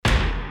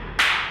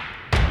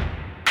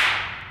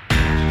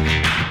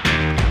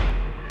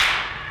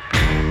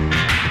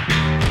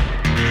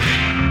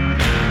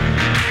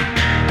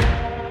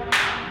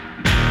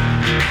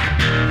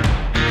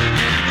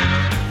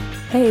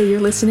You're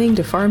listening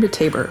to Farm to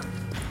Tabor.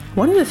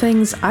 One of the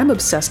things I'm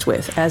obsessed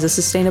with as a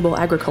sustainable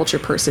agriculture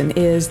person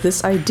is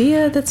this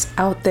idea that's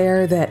out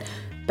there that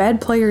bad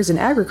players in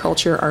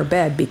agriculture are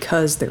bad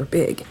because they're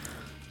big.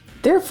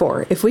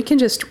 Therefore, if we can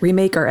just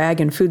remake our ag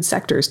and food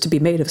sectors to be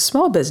made of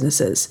small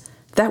businesses,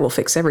 that will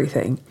fix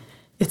everything.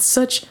 It's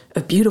such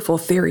a beautiful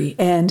theory,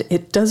 and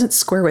it doesn't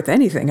square with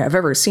anything I've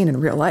ever seen in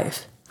real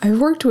life.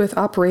 I've worked with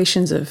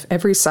operations of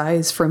every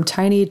size, from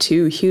tiny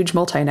to huge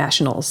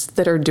multinationals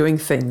that are doing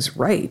things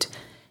right,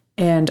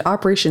 and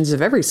operations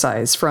of every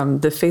size, from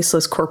the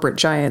faceless corporate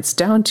giants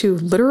down to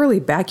literally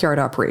backyard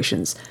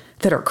operations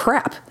that are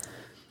crap.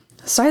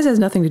 Size has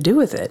nothing to do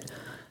with it.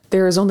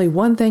 There is only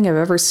one thing I've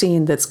ever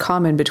seen that's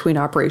common between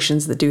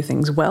operations that do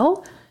things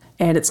well,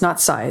 and it's not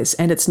size,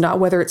 and it's not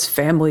whether it's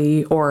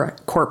family or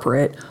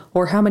corporate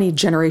or how many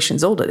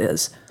generations old it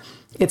is.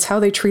 It's how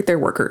they treat their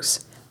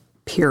workers.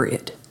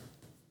 Period.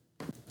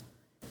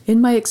 In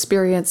my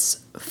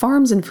experience,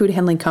 farms and food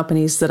handling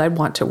companies that I'd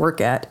want to work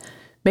at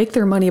make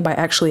their money by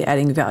actually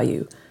adding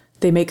value.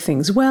 They make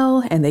things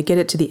well, and they get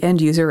it to the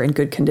end user in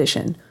good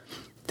condition.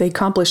 They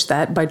accomplish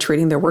that by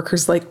treating their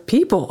workers like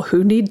people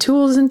who need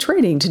tools and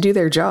training to do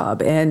their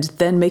job, and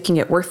then making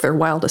it worth their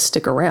while to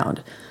stick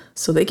around.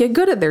 So they get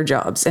good at their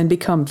jobs and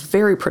become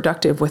very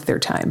productive with their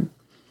time.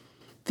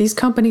 These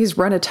companies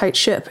run a tight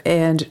ship,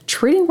 and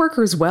treating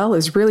workers well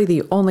is really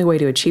the only way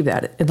to achieve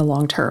that in the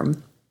long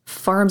term.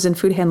 Farms and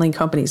food handling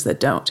companies that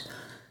don't.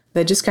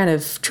 They just kind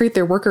of treat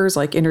their workers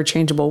like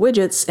interchangeable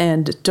widgets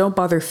and don't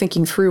bother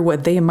thinking through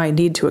what they might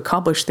need to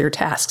accomplish their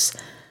tasks.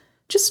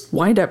 Just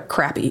wind up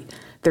crappy.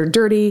 They're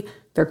dirty,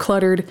 they're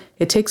cluttered,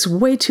 it takes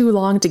way too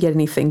long to get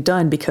anything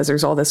done because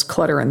there's all this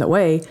clutter in the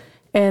way,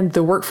 and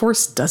the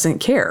workforce doesn't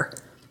care.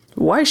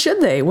 Why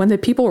should they when the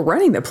people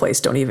running the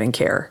place don't even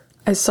care?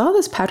 I saw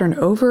this pattern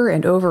over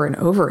and over and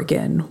over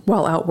again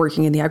while out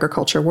working in the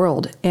agriculture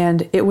world,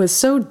 and it was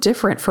so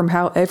different from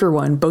how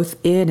everyone, both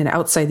in and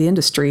outside the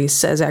industry,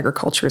 says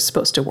agriculture is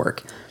supposed to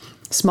work.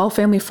 Small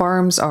family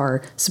farms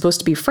are supposed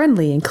to be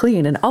friendly and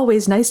clean and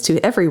always nice to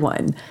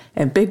everyone,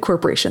 and big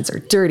corporations are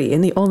dirty,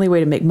 and the only way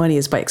to make money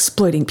is by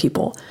exploiting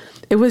people.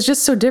 It was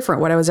just so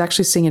different what I was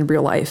actually seeing in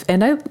real life,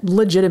 and I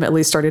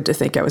legitimately started to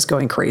think I was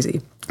going crazy,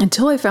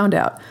 until I found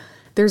out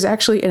there's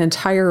actually an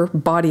entire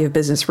body of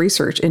business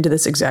research into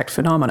this exact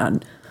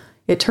phenomenon.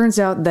 It turns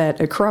out that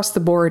across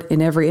the board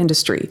in every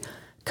industry,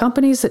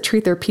 companies that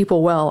treat their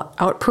people well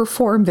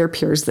outperform their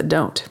peers that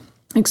don't.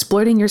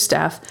 Exploiting your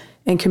staff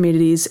and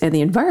communities and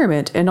the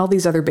environment and all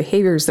these other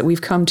behaviors that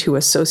we've come to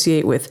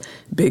associate with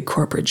big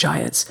corporate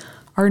giants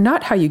are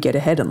not how you get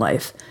ahead in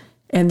life.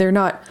 And they're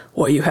not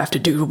what you have to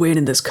do to win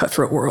in this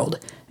cutthroat world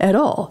at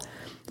all.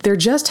 They're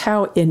just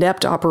how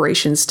inept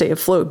operations stay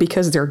afloat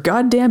because they're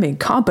goddamn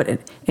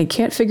incompetent and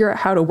can't figure out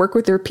how to work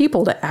with their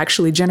people to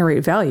actually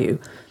generate value.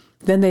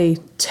 Then they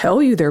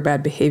tell you their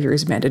bad behavior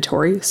is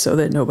mandatory so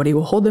that nobody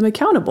will hold them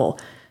accountable.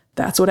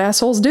 That's what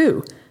assholes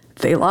do.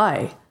 They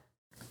lie.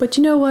 But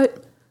you know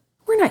what?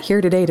 We're not here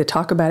today to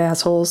talk about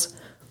assholes.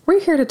 We're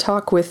here to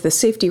talk with the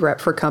safety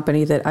rep for a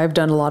company that I've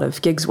done a lot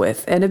of gigs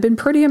with and have been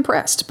pretty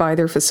impressed by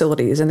their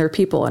facilities and their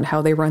people and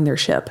how they run their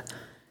ship.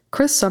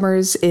 Chris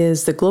Summers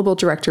is the global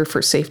director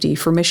for safety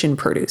for Mission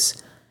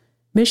Produce.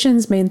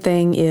 Mission's main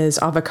thing is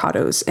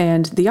avocados,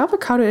 and the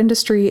avocado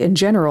industry in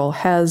general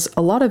has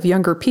a lot of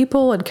younger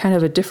people and kind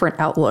of a different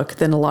outlook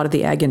than a lot of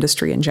the ag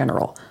industry in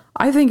general.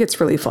 I think it's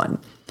really fun.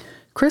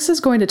 Chris is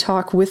going to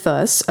talk with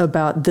us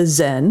about the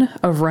zen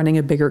of running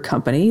a bigger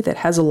company that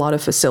has a lot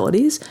of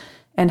facilities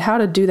and how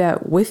to do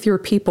that with your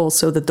people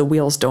so that the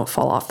wheels don't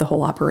fall off the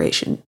whole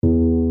operation.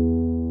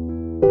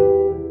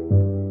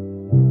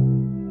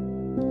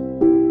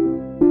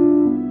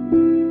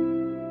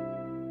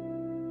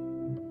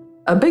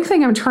 A big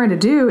thing I'm trying to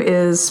do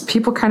is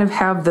people kind of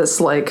have this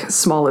like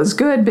small is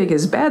good, big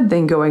is bad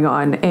thing going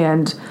on.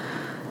 And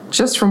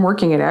just from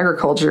working in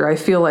agriculture, I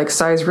feel like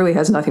size really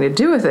has nothing to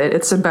do with it.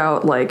 It's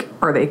about like,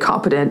 are they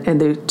competent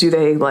and do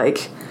they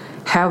like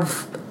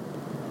have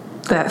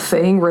that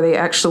thing where they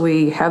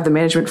actually have the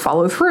management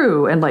follow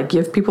through and like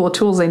give people the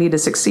tools they need to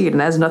succeed. And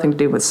that has nothing to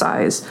do with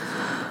size.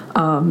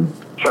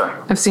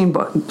 Sure. I've seen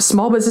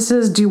small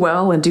businesses do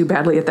well and do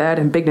badly at that,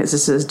 and big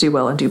businesses do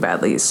well and do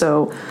badly.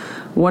 So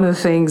one of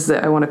the things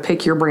that I want to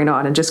pick your brain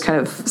on and just kind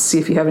of see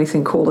if you have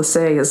anything cool to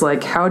say is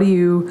like, how do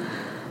you,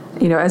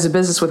 as a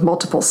business with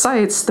multiple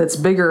sites that's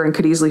bigger and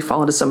could easily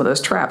fall into some of those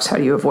traps, how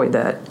do you avoid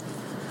that?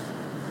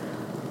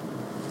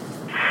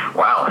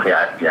 Wow.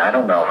 Yeah, I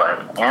don't know if I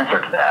have an answer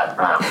to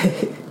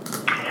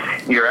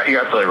that. You're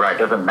absolutely right. It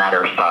doesn't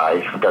matter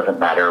size. It doesn't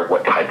matter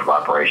what type of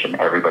operation.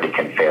 Everybody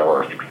can fail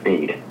or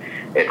succeed.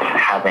 It's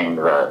having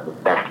the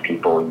best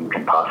people you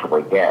can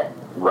possibly get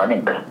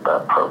running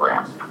the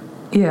program.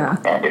 Yeah.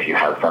 And if you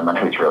have someone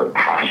who's really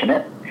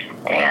passionate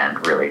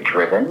and really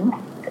driven,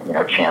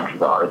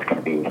 chances are it's going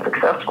to be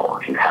successful.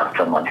 If you have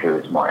someone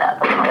who's more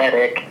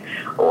apathetic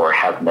or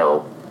has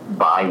no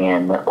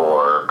buy-in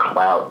or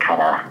clout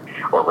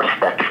or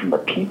respect from the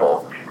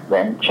people,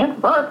 then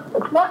chances are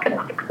it's not going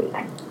to succeed.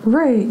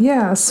 Right,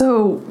 yeah.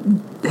 So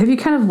have you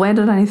kind of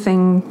landed on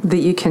anything that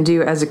you can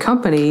do as a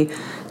company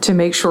to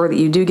make sure that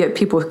you do get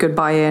people with good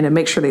buy-in and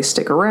make sure they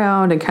stick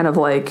around and kind of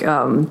like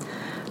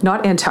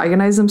not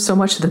antagonize them so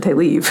much that they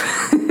leave?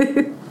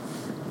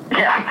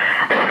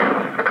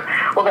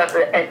 Yeah. Well, that's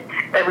it.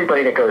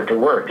 Everybody that goes to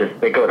work,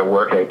 they go to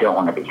work, they don't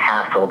want to be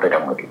hassled, they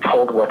don't want to be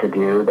told what to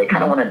do, they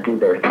kind of want to do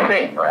their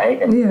thing,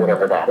 right? And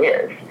whatever that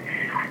is.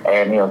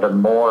 And, the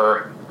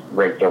more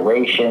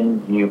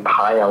regulations you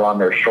pile on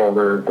their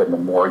shoulders and the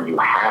more you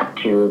have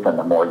to, and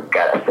the more you've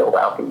got to fill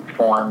out these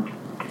forms,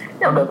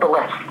 the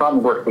less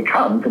fun work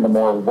becomes and the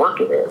more work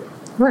it is.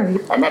 Right.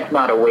 And that's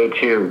not a way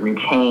to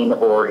retain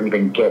or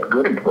even get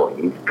good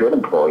employees. Good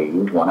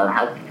employees want to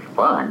have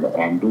fun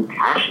and be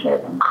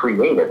passionate and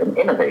creative and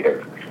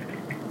innovative.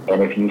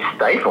 And if you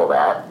stifle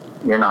that,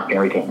 you're not going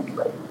to retain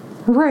anybody.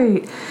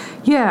 Right.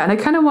 Yeah, and I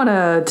kind of want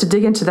to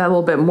dig into that a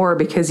little bit more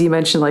because you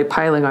mentioned like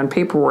piling on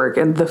paperwork.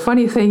 And the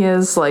funny thing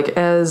is, like,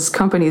 as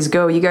companies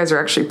go, you guys are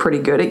actually pretty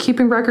good at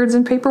keeping records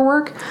and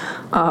paperwork,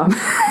 at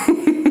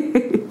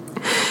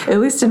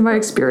least in my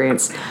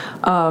experience.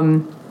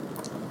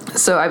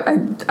 So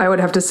I would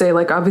have to say,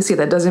 like, obviously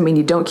that doesn't mean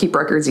you don't keep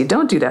records, you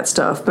don't do that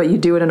stuff, but you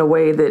do it in a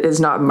way that is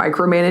not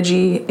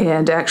micromanagey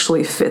and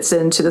actually fits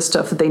into the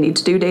stuff that they need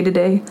to do day to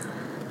day.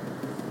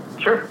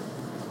 Sure.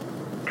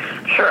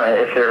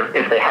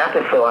 If they have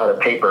to fill out a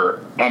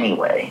paper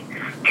anyway,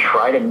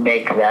 try to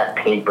make that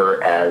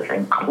paper as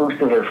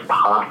inclusive as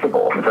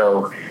possible.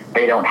 So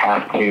they don't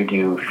have to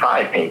do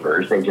 5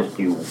 papers, they just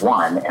do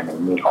 1 and they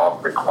meet all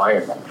the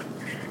requirements.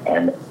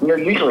 And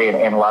usually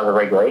in a lot of the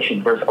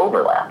regulations, there's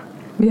overlap.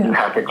 Yeah. You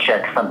have to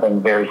check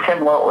something very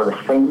similar or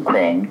the same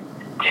thing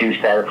to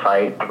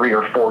satisfy 3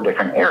 or 4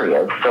 different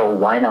areas. So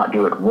why not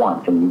do it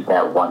once and use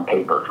that 1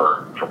 paper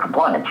for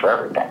compliance for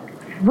everything?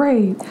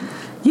 Right.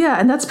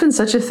 Yeah, and that's been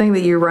such a thing that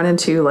you run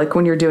into, like,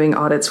 when you're doing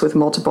audits with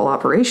multiple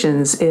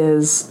operations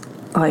is,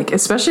 like,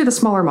 especially the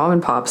smaller mom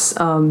and pops.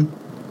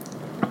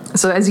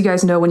 So as you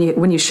guys know,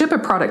 when you ship a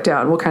product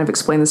out, we'll kind of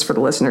explain this for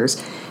the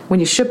listeners. When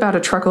you ship out a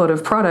truckload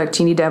of product,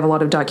 you need to have a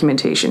lot of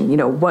documentation.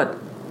 What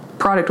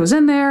product was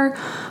in there,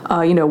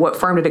 what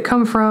farm did it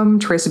come from,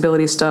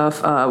 traceability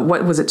stuff,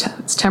 what was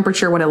its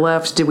temperature when it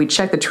left, did we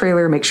check the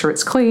trailer, make sure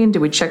it's clean, did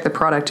we check the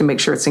product and make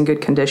sure it's in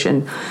good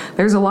condition.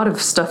 There's a lot of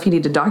stuff you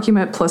need to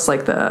document, plus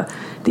like the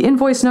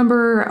invoice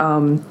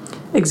number,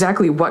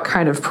 exactly what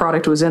kind of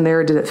product was in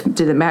there,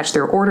 did it match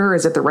their order,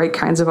 is it the right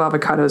kinds of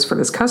avocados for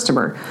this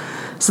customer.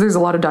 So there's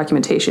a lot of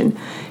documentation.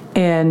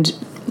 And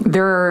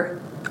there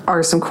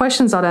are some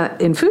questions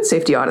in food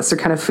safety audits, they're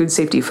kind of food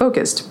safety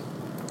focused.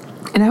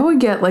 And I would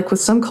get, like, with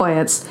some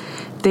clients,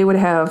 they would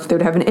have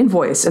an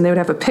invoice and they would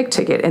have a pick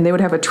ticket and they would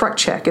have a truck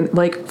check and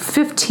like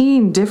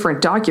 15 different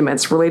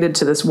documents related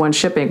to this one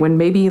shipping when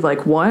maybe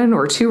like 1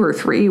 or 2 or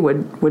 3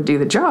 would do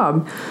the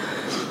job.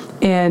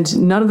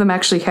 And none of them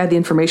actually had the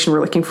information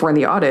we're looking for in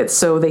the audit.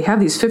 So they have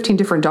these 15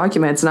 different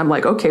documents and I'm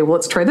like, okay, well,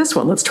 let's try this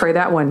one. Let's try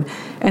that one.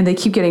 And they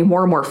keep getting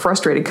more and more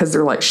frustrated because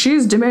they're like,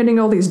 she's demanding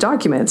all these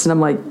documents. And I'm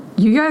like,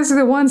 you guys are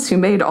the ones who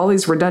made all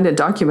these redundant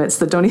documents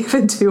that don't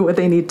even do what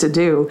they need to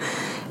do.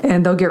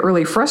 And they'll get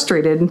really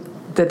frustrated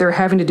that they're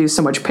having to do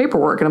so much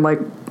paperwork. And I'm like,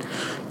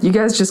 you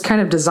guys just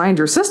kind of designed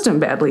your system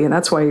badly. And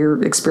that's why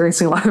you're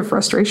experiencing a lot of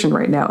frustration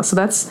right now. So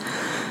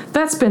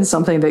that's been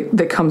something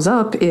that comes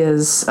up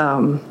is,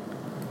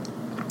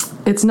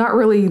 it's not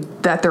really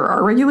that there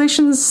are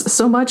regulations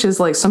so much as,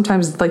 like,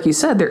 sometimes, like you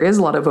said, there is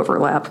a lot of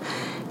overlap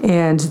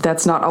and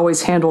that's not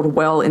always handled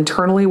well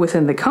internally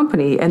within the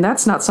company. And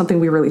that's not something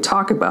we really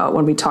talk about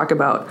when we talk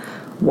about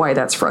why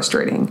that's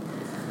frustrating.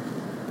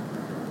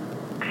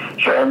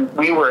 Sure, and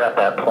we were at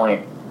that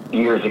point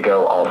years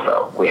ago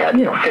also. We had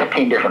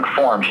 15 different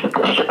forms to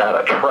ship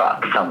out a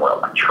truck. Some were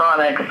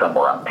electronic, some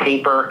were on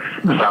paper,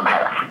 some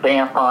had a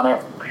stamp on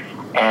it.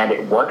 And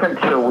it wasn't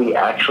until we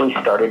actually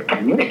started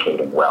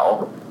communicating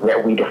well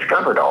that we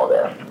discovered all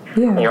this.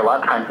 Yeah. And a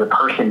lot of times the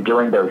person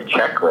doing those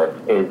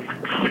checklists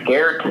is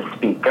scared to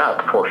speak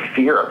up for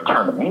fear of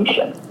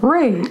termination.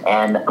 Right.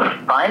 And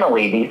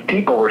finally, these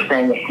people were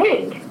saying,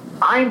 hey,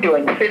 I'm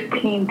doing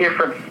 15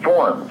 different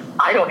forms.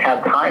 I don't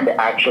have time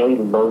to actually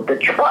load the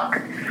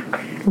truck.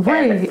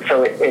 Right. And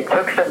so it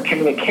took some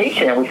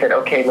communication, and we said,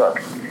 okay,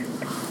 look,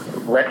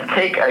 let's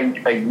take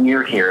a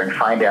year here and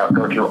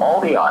go through all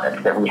the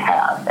audits that we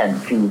have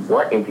and see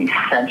what is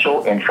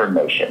essential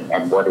information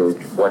and what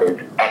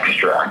is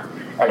extra,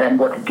 and then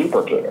what's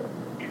duplicated.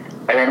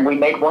 And then we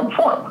made one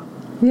form.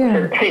 Yeah. We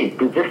said, hey,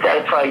 does this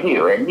satisfy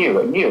you and you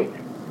and you?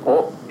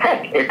 Well,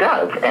 heck, it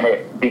does. And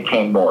it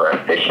became more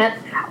efficient.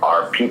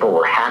 Our people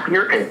were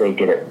happier because they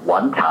did it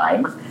one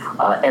time,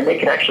 and they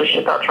could actually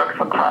ship out trucks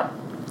on time.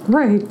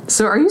 Right.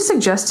 So are you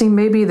suggesting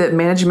maybe that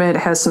management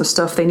has some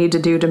stuff they need to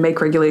do to make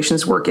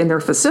regulations work in their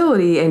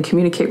facility and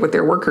communicate with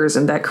their workers,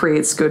 and that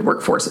creates good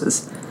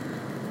workforces?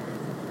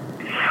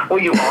 Well,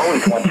 you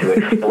always want to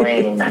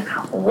explain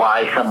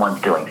why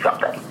someone's doing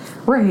something.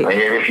 Right.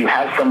 If you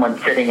have someone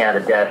sitting at a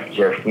desk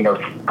just,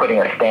 putting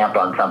a stamp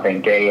on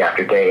something day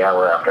after day,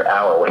 hour after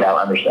hour, without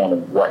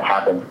understanding what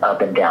happens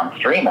up and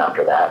downstream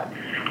after that,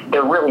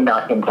 they're really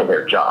not into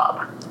their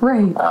job.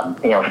 Right.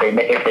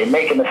 If they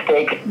make a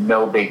mistake,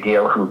 no big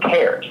deal. Who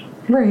cares?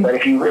 Right. But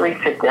if you really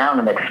sit down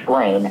and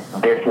explain,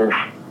 this is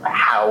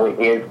how it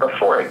is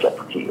before it gets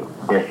to you.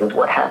 This is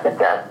what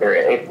happens after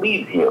it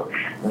leaves you.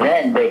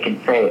 Then they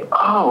can say,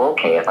 oh,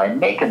 okay, if I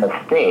make a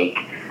mistake,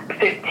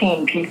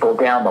 15 people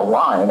down the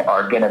line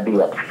are going to be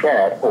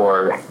upset,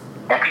 or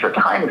extra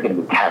time is going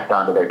to be tacked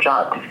onto their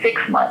job to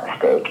fix my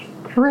mistake.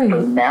 Right.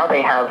 So now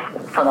they have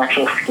some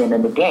actual skin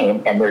in the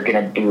game, and they're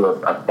going to do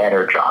a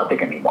better job. They're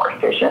going to be more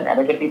efficient, and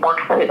they're going to be more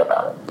excited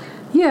about it.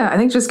 Yeah, I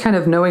think just kind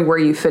of knowing where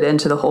you fit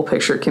into the whole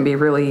picture can be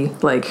really,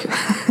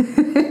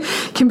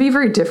 can be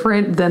very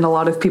different than a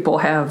lot of people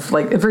have,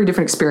 a very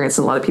different experience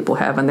than a lot of people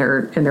have in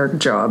their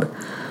job.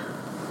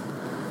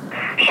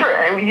 Sure,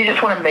 and you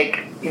just want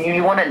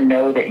to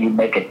know that you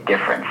make a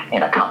difference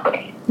in a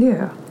company.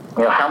 Yeah.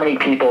 How many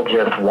people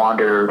just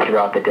wander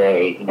throughout the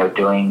day,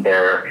 doing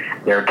their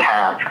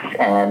tasks,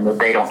 and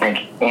they don't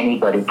think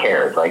anybody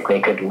cares. Like, they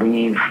could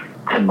leave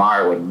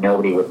tomorrow and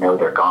nobody would know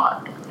they're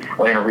gone.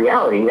 When in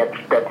reality,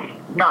 that's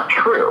not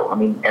true. I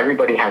mean,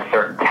 everybody has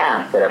certain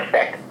tasks that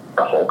affect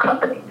the whole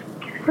company.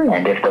 Right.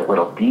 And if the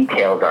little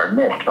details are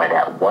missed by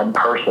that one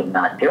person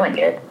not doing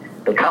it,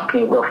 the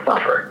company will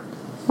suffer.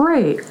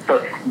 Right.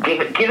 So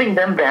giving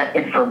them that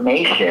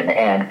information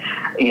and,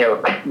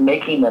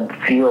 making them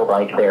feel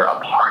like they're a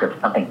part of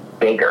something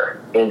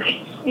bigger is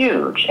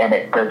huge, and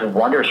it does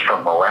wonders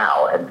for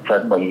morale, and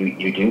suddenly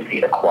you do see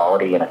the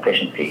quality and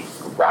efficiency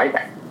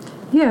rising.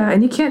 Yeah,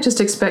 and you can't just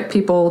expect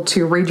people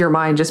to read your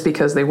mind just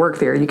because they work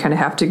there. You kind of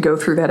have to go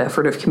through that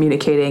effort of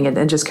communicating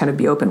and just kind of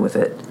be open with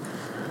it.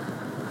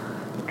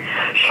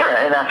 Sure,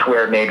 and that's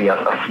where maybe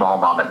a small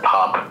mom and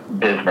pop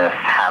business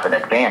have an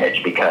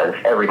advantage, because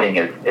everything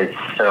is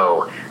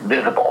so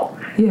visible.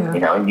 Yeah.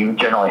 You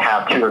generally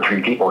have 2 or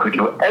 3 people who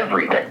do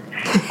everything.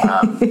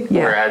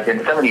 Yeah. Whereas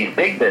in some of these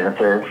big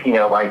businesses,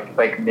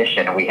 like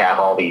Mission, we have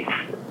all these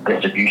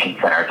distribution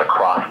centers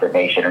across the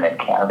nation and in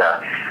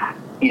Canada.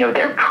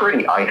 They're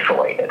pretty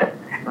isolated.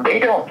 They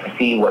don't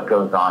see what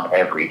goes on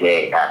every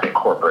day at the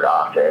corporate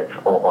office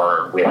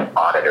or with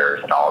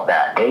auditors and all of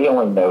that. They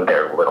only know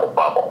their little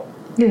bubble.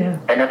 Yeah.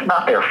 And it's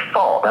not their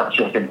fault. That's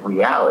just in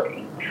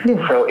reality.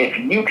 Yeah. So if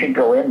you can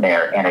go in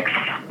there and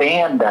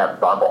expand that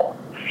bubble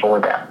for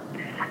them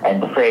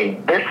and say,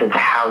 this is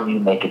how you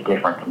make a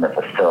difference in the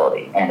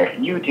facility. And if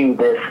you do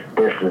this,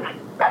 this is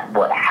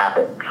what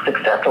happens,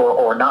 successful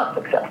or not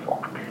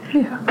successful.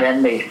 Yeah.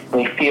 Then they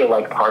feel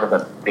like part of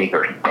a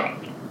bigger thing.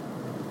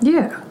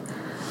 Yeah.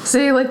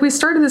 See, we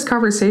started this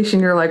conversation,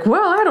 you're like,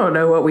 well, I don't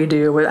know what we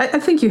do, but I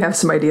think you have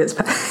some ideas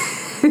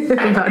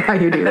about how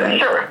you do that.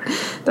 Sure.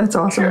 That's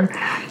awesome. Sure.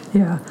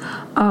 Yeah.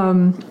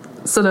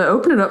 So to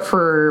open it up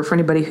for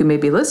anybody who may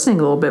be listening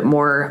a little bit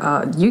more,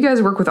 you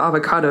guys work with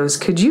avocados.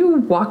 Could you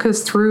walk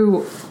us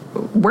through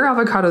where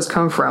avocados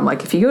come from?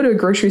 If you go to a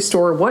grocery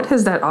store, what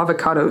has that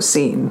avocado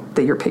seen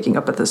that you're picking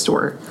up at the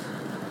store?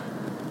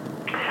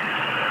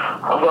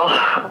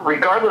 Well,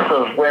 regardless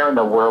of where in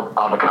the world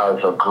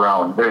avocados are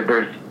grown,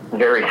 there's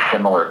very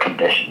similar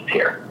conditions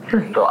here.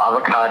 Right. So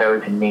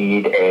avocados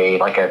need a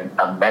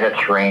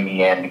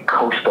Mediterranean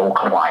coastal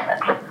climate.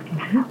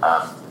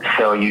 Mm-hmm.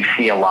 So you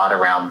see a lot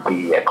around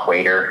the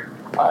equator,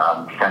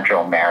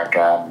 Central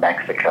America,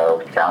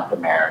 Mexico, South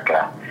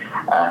America.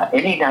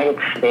 In the United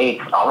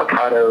States,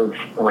 avocados,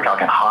 we're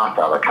talking Hass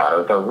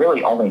avocados, are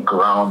really only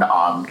grown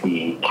on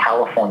the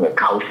California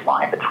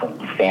coastline between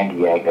San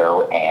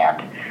Diego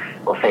and,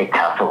 we'll say,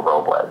 Paso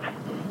Robles.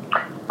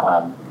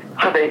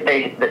 So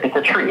it's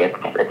a tree. It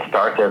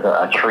starts as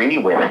a tree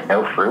with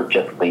no fruit,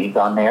 just leaves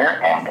on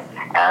there, and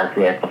as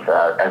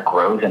it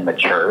grows and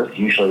matures,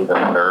 usually the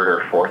 3rd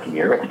or 4th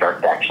year, it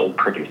starts actually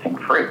producing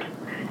fruit.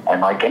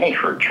 And like any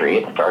fruit tree,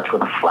 it starts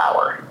with a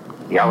flower.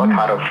 The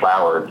avocado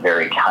flower is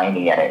very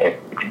tiny, and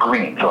it's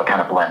green, so it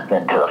kind of blends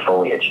into the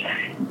foliage,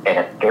 and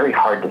it's very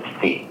hard to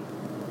see.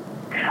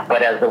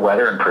 But as the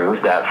weather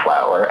improves, that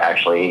flower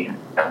actually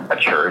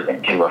matures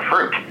into a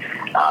fruit,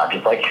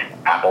 just like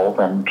apples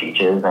and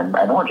peaches and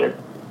oranges.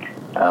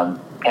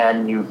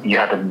 And you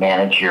have to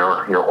manage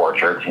your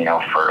orchards,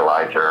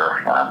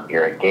 fertilizer,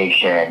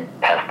 irrigation,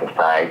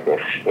 pesticides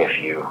if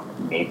you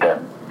need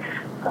them.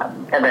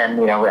 And then,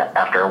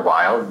 after a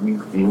while,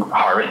 you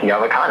harvest the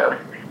avocados.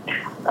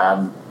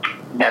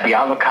 Now, the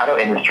avocado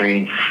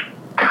industry is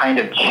kind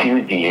of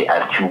choosy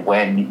as to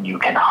when you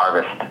can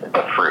harvest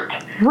the fruit.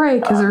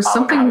 Right, because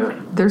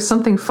there's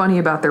something funny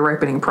about their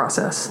ripening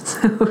process.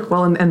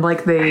 Well, and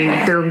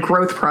their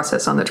growth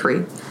process on the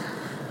tree.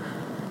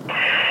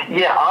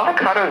 Yeah,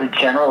 avocados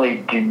generally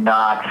do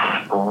not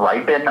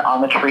ripen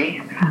on the tree.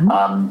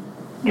 Mm-hmm.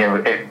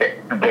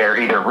 They're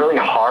either really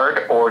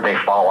hard or they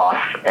fall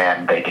off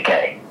and they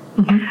decay.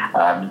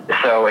 Mm-hmm.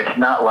 So it's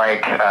not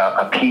like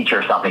a peach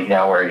or something,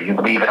 where you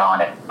leave it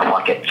on and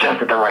pluck it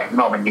just at the right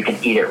moment. You can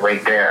eat it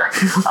right there.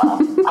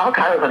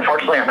 Avocados,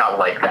 unfortunately, are not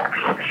like that.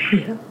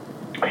 Yeah.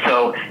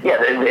 So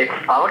yeah, its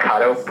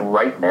avocado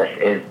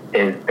ripeness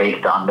is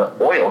based on the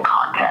oil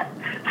content.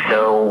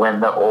 So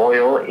when the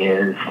oil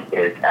is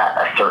at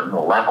a certain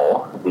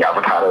level, the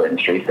avocado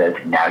industry says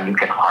now you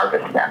can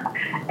harvest them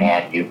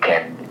and you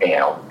can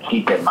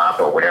heat them up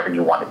or whatever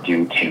you want to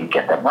do to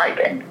get them ripe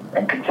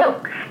and consume.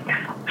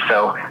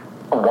 So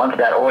once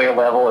that oil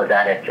level is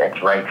at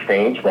its right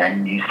stage,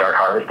 then you start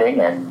harvesting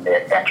and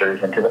it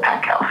enters into the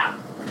pack house.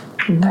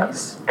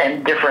 Nice.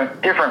 And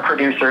different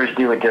producers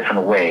do it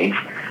different ways.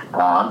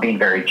 I'm being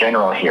very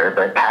general here,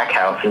 but pack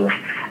houses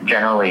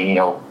generally,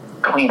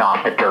 clean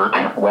off the dirt,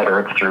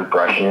 whether it's through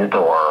brushes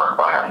or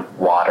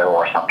water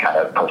or some kind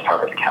of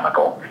post-harvest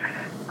chemical.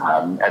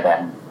 And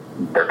then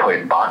they're put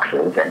in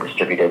boxes and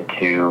distributed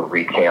to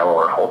retail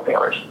or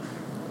wholesalers.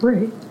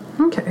 Right.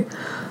 Okay.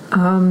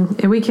 And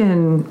we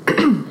can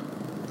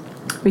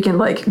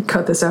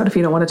cut this out if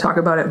you don't want to talk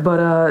about it.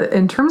 But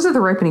in terms of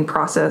the ripening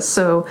process,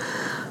 so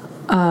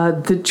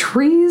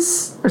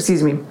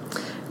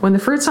when the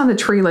fruit's on the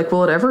tree,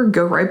 will it ever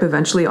go ripe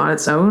eventually on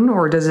its own,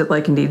 or does it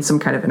need some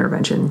kind of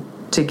intervention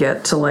to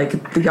get to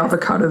the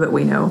avocado that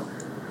we know?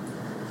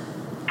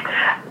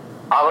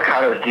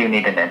 Avocados do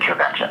need an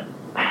intervention.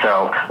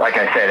 So, like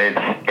I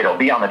said, it'll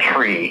be on the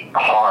tree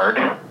hard,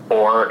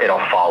 or it'll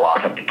fall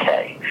off and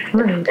decay.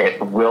 Right. It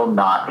will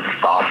not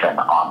soften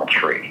on the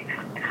tree.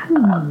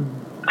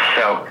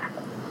 So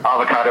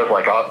avocados,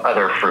 like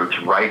other fruits,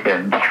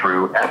 ripen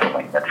through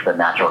ethylene. That's the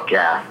natural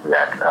gas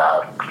that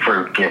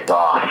fruit gives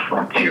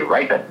off to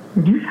ripen.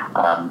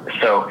 Mm-hmm.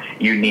 So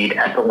you need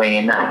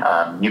ethylene.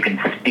 You can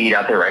speed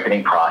up the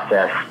ripening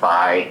process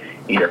by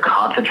either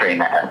concentrating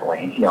the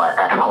ethylene.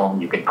 At home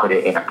you can put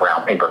it in a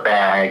brown paper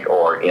bag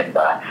or in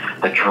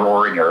the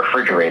drawer in your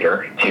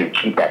refrigerator to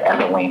keep that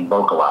ethylene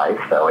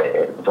localized so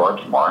it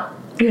absorbs more.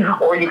 Yeah.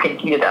 Or you can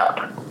heat it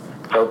up.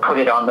 So put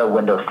it on the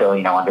windowsill,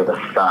 under the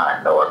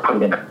sun, or put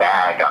it in a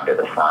bag under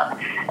the sun,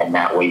 and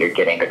that way you're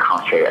getting the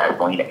concentrated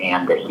ethylene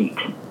and the heat.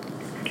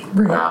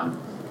 Right.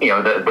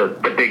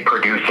 The big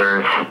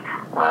producers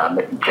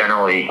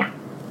generally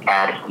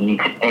add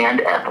heat and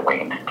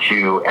ethylene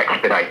to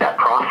expedite that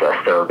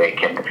process, so they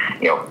can,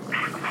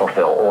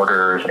 fulfill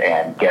orders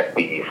and get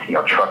these,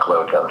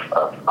 truckloads of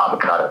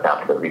avocados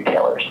out to the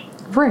retailers.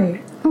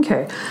 Right.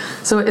 Okay.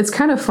 So it's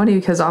kind of funny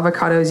because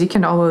avocados, you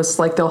can almost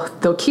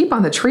they'll keep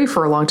on the tree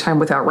for a long time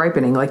without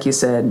ripening, like you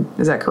said.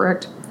 Is that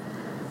correct?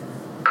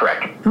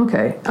 Correct.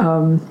 Okay.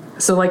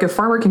 So a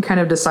farmer can kind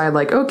of decide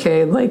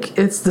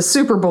it's the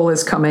Super Bowl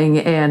is coming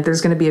and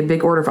there's going to be a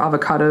big order of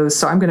avocados.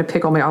 So I'm going to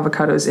pick all my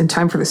avocados in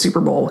time for the Super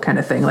Bowl kind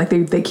of thing.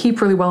 They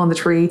keep really well on the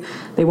tree.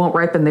 They won't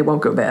ripen. They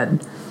won't go bad.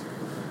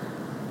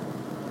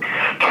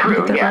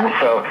 True, yeah.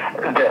 Right? So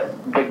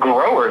the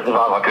growers of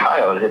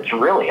avocados, it's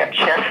really a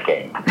chess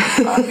game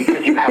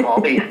because you have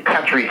all these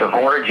countries of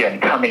origin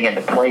coming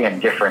into play in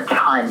different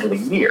times of the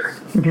year.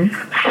 Mm-hmm.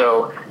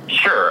 So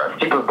sure,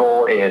 Super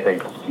Bowl is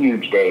a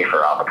huge day for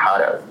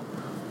avocados.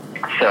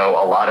 So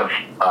a lot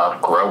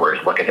of growers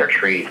look at their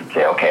trees and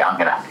say, okay, I'm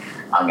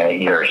gonna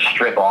either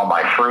strip all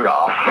my fruit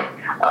off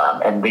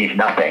and leave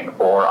nothing,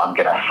 or I'm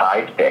gonna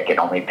size pick and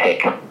only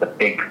pick the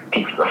big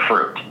pieces of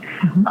fruit,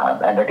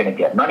 mm-hmm. And they're gonna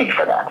get money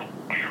for that.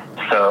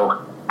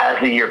 So as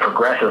the year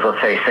progresses,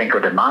 let's say Cinco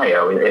de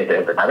Mayo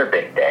is another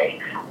big day.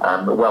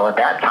 Well, at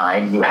that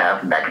time, you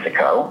have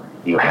Mexico,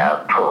 you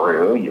have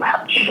Peru, you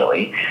have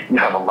Chile, you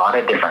have a lot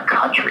of different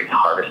countries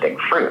harvesting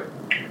fruit.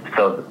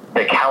 So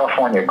the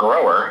California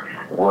grower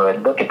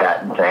would look at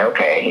that and say,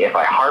 okay, if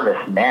I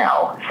harvest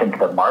now, since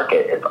the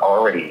market is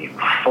already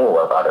full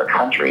of other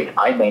countries,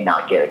 I may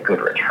not get a good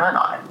return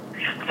on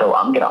it. So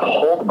I'm going to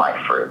hold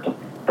my fruit.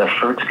 The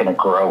fruit's going to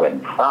grow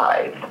in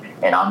size,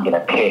 and I'm going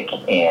to pick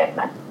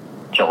in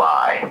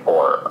July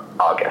or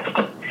August,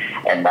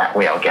 and that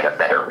way I'll get a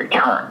better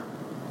return.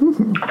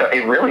 Mm-hmm. So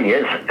it really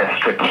is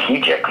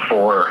strategic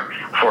for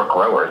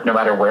growers, no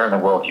matter where in the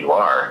world you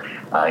are.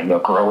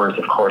 Growers,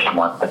 of course,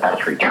 want the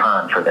best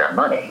return for their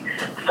money,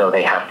 so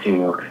they have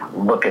to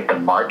look at the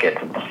market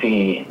and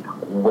see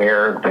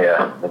where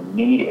the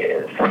need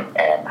is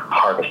and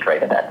harvest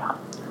right at that time.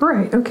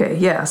 Right. Okay.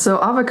 Yeah.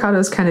 So avocado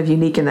is kind of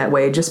unique in that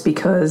way, just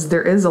because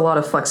there is a lot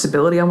of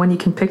flexibility on when you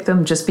can pick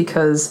them, just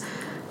because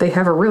they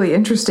have a really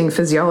interesting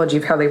physiology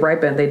of how they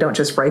ripen. They don't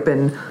just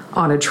ripen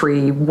on a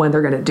tree when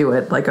they're going to do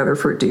it like other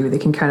fruit do. They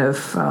can kind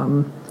of,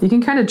 you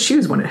can kind of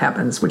choose when it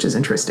happens, which is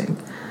interesting.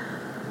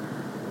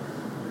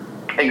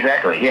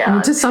 Exactly, yeah. I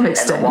mean, to some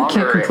extent, you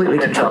can't completely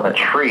control it. On the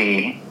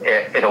tree,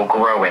 it'll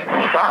grow in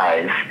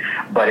size,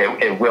 but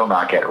it will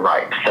not get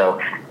ripe. So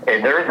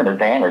there is an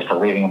advantage to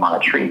leaving them on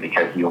a tree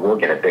because you will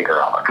get a bigger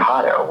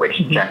avocado, which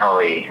mm-hmm.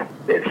 generally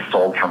is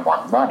sold for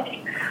more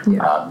money.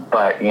 Yeah.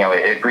 But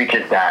it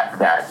reaches that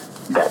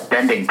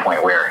bending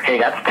point where, hey,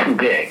 that's too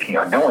big.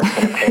 No one's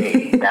going to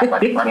pay that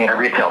much money in a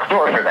retail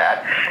store for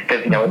that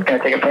because it's going to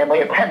take a family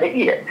of 10 to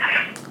eat it.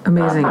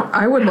 Amazing.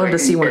 I would love to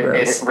see one of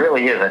those. It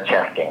really is a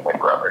chess game with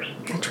growers.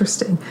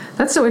 Interesting.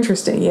 That's so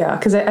interesting, yeah.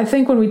 Because I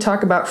think when we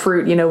talk about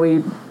fruit,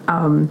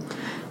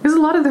 because a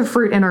lot of the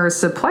fruit in our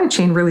supply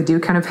chain really do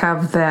kind of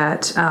have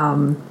that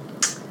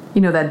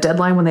that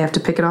deadline when they have to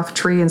pick it off a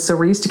tree. And so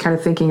we're used to kind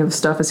of thinking of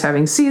stuff as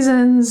having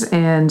seasons,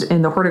 and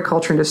in the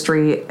horticulture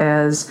industry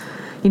as,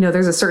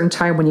 there's a certain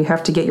time when you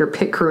have to get your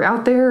pick crew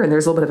out there, and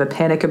there's a little bit of a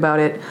panic about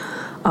it.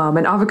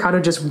 And avocado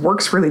just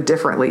works really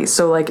differently.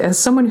 So like as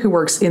someone who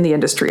works in the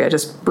industry, I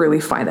just really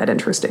find that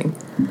interesting.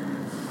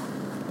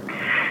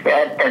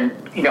 And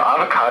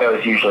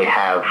avocados usually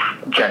have,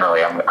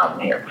 generally,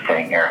 I'm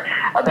saying here,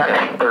 about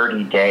a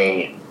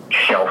 30-day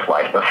shelf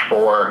life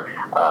before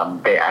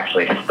they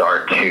actually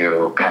start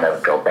to kind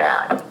of go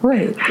bad.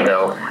 Right.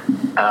 So,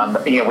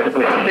 with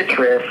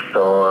citrus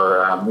or,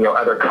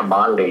 other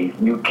commodities,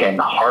 you can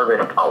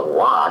harvest a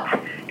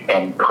lot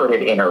and put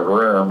it in a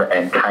room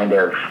and kind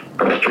of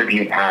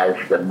distribute as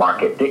the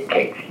market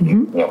dictates.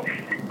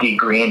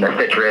 Degreen the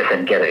citrus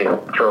and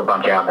throw a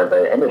bunch out into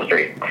the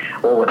industry.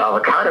 Well, with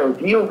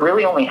avocados, you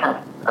really only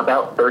have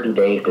about 30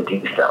 days to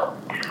do so.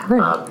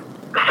 Right.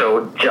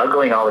 So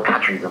juggling all the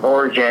countries of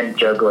origin,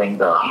 juggling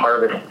the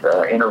harvest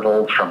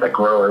intervals from the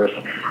growers,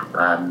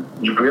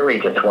 you really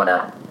just want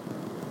to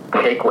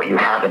take what you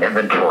have in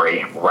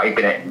inventory,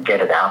 ripen it, and get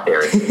it out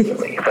there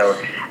immediately. So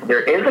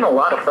there isn't a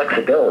lot of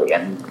flexibility,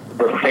 and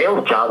the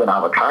sales job in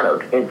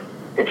avocados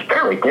it's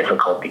fairly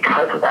difficult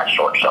because of that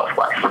short shelf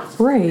life.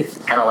 Right.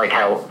 Kind of like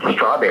how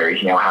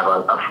strawberries, have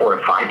a 4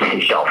 to 5 day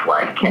shelf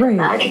life. Can't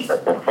imagine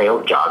the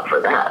sales job for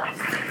that.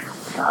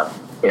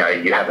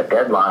 You have a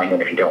deadline,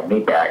 and if you don't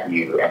meet that,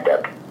 you end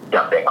up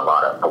dumping a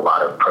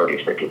lot of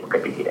produce that people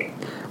could be eating.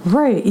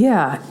 Right,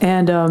 yeah.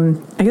 And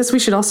I guess we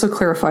should also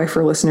clarify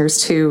for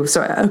listeners too.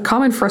 So a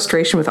common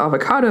frustration with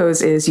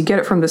avocados is you get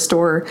it from the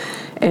store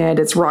and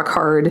it's rock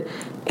hard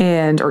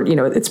or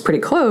it's pretty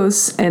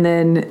close, and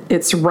then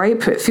it's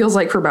ripe. It feels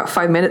like for about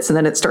 5 minutes, and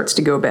then it starts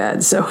to go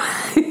bad. So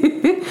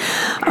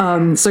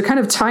so kind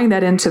of tying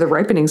that into the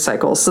ripening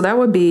cycle. So that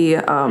would be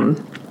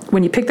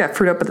when you pick that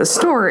fruit up at the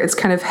store, it's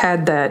kind of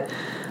had that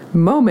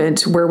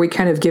moment where we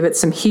kind of give it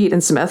some heat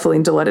and some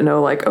ethylene to let it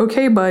know, like,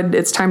 okay, bud,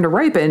 it's time to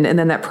ripen, and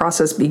then that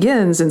process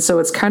begins. And so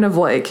it's kind of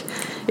like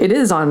it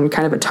is on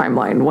kind of a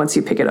timeline once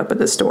you pick it up at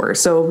the store.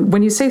 So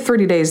when you say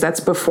 30 days,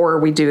 that's before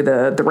we do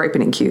the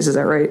ripening cues, is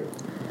that right?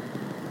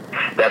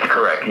 That's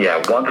correct.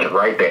 Yeah, once it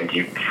ripens,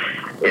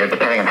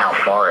 depending on how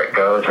far it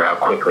goes or how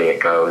quickly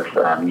it goes,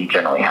 you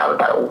generally have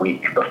about a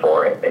week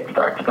before it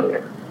starts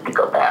to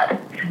go bad.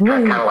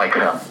 Right. Kind of like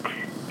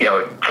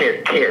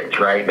kids,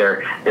 right?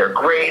 They're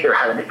great. They're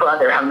having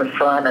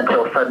fun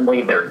until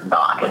suddenly they're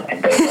not,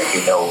 and they let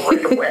you know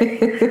right away.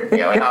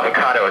 An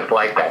avocado is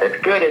like that.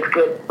 It's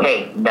good.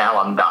 Hey, now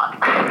I'm done.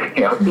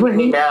 Eat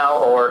me now,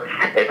 or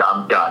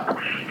I'm done.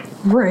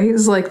 Right.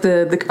 It's like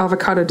the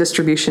avocado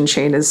distribution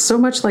chain is so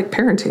much like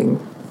parenting.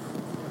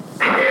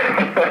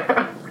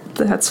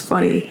 That's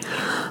funny.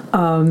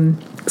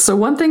 So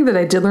one thing that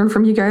I did learn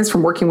from you guys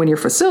from working in your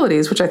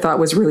facilities, which I thought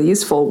was really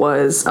useful,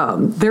 was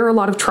there are a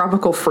lot of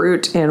tropical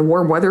fruit and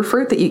warm weather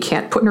fruit that you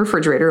can't put in a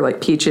refrigerator,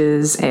 like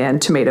peaches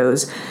and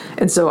tomatoes.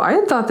 And so I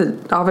had thought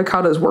that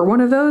avocados were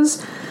one of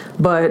those,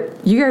 but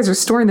you guys are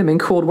storing them in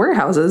cooled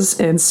warehouses.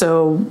 And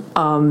so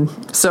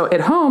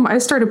at home, I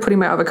started putting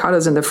my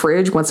avocados in the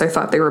fridge once I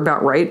thought they were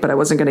about right, but I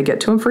wasn't going to get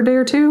to them for a day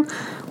or two.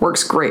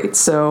 Works great.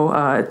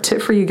 So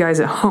tip for you guys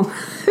at home,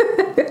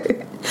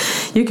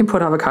 you can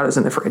put avocados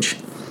in the fridge.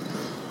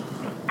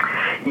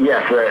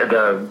 Yes,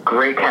 the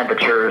great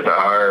temperatures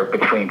are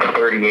between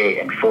 38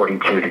 and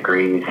 42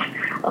 degrees.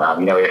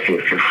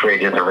 If your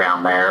fridge is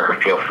around there,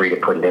 feel free to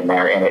put it in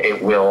there, and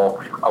it will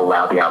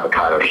allow the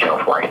avocado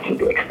shelf life to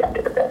be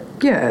extended a bit.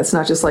 Yeah, it's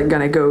not just like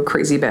going to go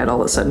crazy bad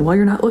all of a sudden while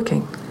you're not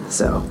looking.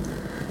 So.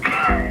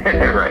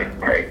 Right.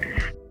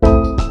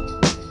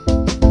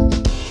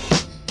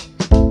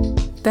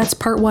 That's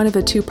part one of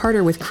a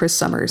two-parter with Chris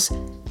Summers,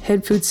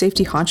 head food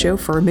safety honcho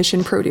for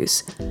Mission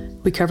Produce.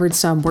 We covered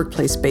some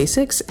workplace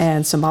basics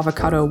and some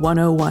avocado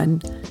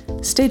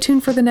 101. Stay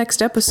tuned for the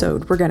next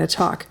episode. We're going to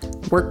talk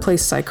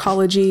workplace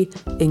psychology,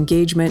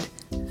 engagement,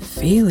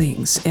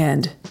 feelings,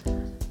 and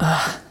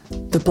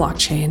the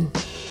blockchain.